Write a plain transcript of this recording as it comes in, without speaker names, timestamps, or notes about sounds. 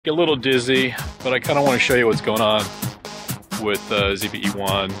Get a little dizzy, but I kind of want to show you what's going on with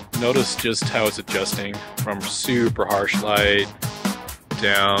ZV-E1. Notice just how it's adjusting from super harsh light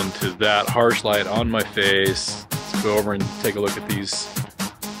down to that harsh light on my face. Let's go over and take a look at these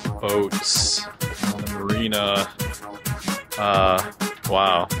boats on the marina.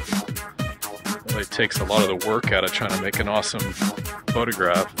 Wow. Really takes a lot of the work out of trying to make an awesome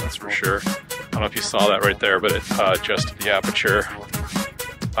photograph, that's for sure. I don't know if you saw that right there, but it adjusted the aperture.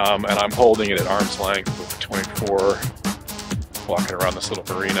 And I'm holding it at arm's length with the 24, walking around this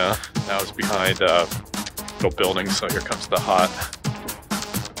little marina. Now it's behind a little building, so here comes the hot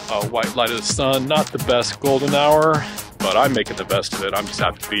white light of the sun. Not the best golden hour, but I'm making the best of it. I'm just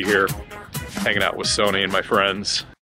happy to be here, hanging out with Sony and my friends.